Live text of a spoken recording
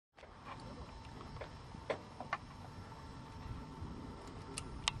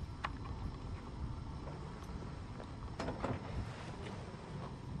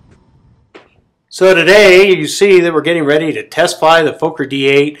So today you see that we're getting ready to test fly the Fokker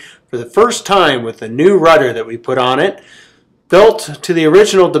D8 for the first time with the new rudder that we put on it, built to the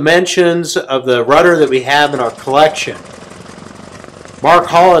original dimensions of the rudder that we have in our collection. Mark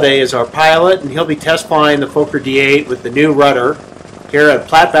Holliday is our pilot, and he'll be test flying the Fokker D8 with the new rudder here at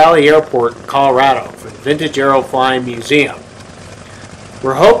Platte Valley Airport in Colorado for the Vintage Aeroflying Museum.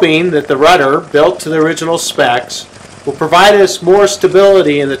 We're hoping that the rudder, built to the original specs, will provide us more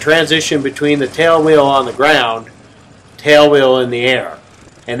stability in the transition between the tail wheel on the ground, tail wheel in the air,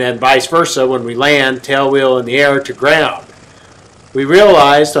 and then vice versa when we land, tail wheel in the air to ground. We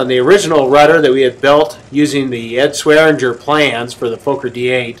realized on the original rudder that we had built using the Ed Swearinger plans for the Fokker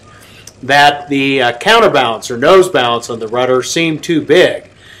D8 that the counterbalance or nose balance on the rudder seemed too big.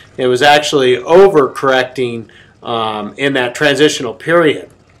 It was actually overcorrecting in that transitional period.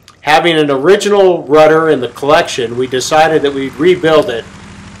 Having an original rudder in the collection, we decided that we'd rebuild it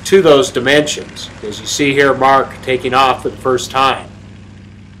to those dimensions. As you see here, Mark taking off for the first time.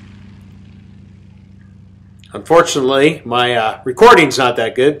 Unfortunately, my recording's not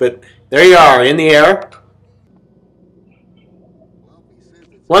that good, but there you are in the air.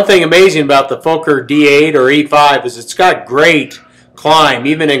 One thing amazing about the Fokker D8 or E5 is it's got great climb,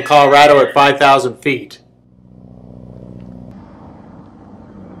 even in Colorado at 5,000 feet.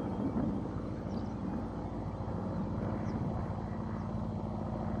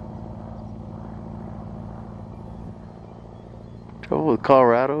 Trouble with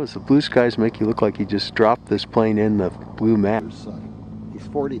Colorado is the blue skies make you look like you just dropped this plane in the blue map. He's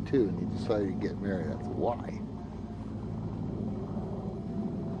 42 and he decided to get married. That's why.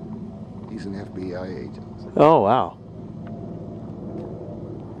 He's an FBI agent. Oh, wow.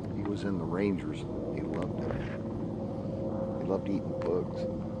 He was in the Rangers. He loved it. He loved eating bugs.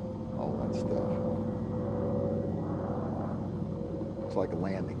 All that stuff. It's like a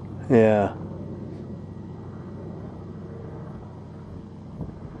landing. Yeah.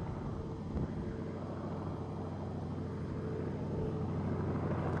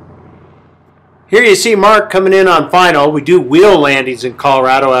 Here you see Mark coming in on final. We do wheel landings in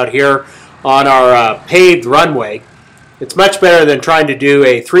Colorado out here on our paved runway. It's much better than trying to do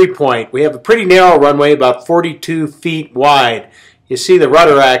a three-point. We have a pretty narrow runway, about 42 feet wide. You see the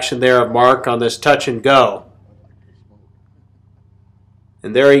rudder action there of Mark on this touch and go.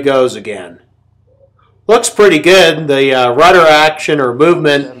 And there he goes again. Looks pretty good. The rudder action or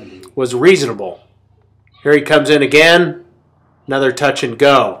movement was reasonable. Here he comes in again. Another touch and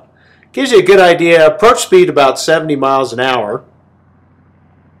go. Gives you a good idea. Approach speed about 70 miles an hour.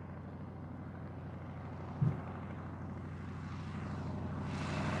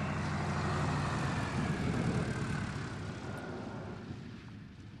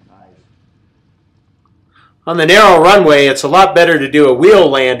 On the narrow runway, it's a lot better to do a wheel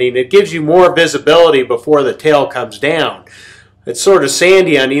landing. It gives you more visibility before the tail comes down. It's sort of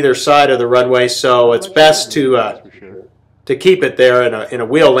sandy on either side of the runway, so it's best to keep it there in a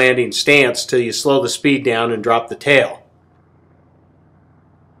wheel landing stance till you slow the speed down and drop the tail.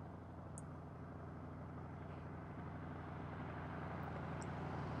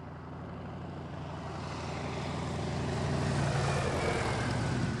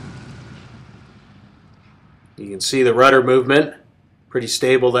 You can see the rudder movement, pretty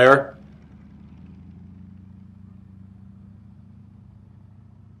stable there.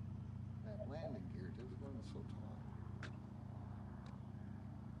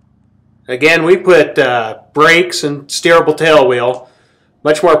 Again, we put brakes and steerable tail wheel,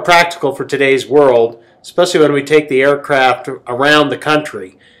 much more practical for today's world, especially when we take the aircraft around the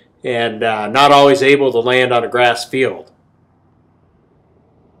country and not always able to land on a grass field.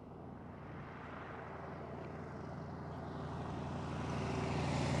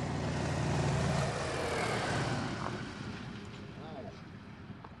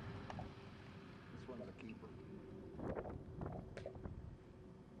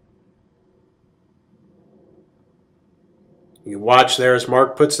 You watch there as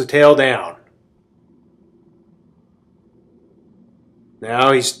Mark puts the tail down.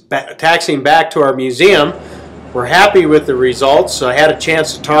 Now he's taxiing back to our museum. We're happy with the results. I had a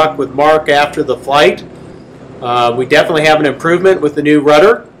chance to talk with Mark after the flight. We definitely have an improvement with the new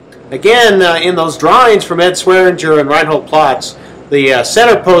rudder. Again, in those drawings from Ed Swearinger and Reinhold Plotz, the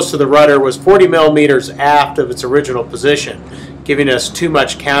center post of the rudder was 40 millimeters aft of its original position, giving us too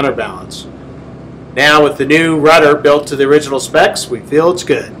much counterbalance. Now with the new rudder built to the original specs, we feel it's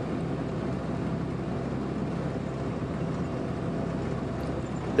good.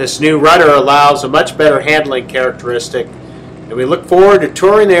 This new rudder allows a much better handling characteristic, and we look forward to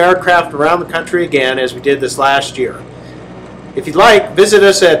touring the aircraft around the country again as we did this last year. If you'd like, visit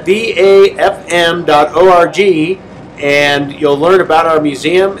us at bafm.org and you'll learn about our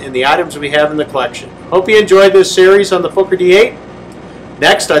museum and the items we have in the collection. Hope you enjoyed this series on the Fokker D8.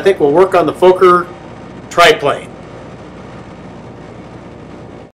 Next, I think we'll work on the Fokker triplane.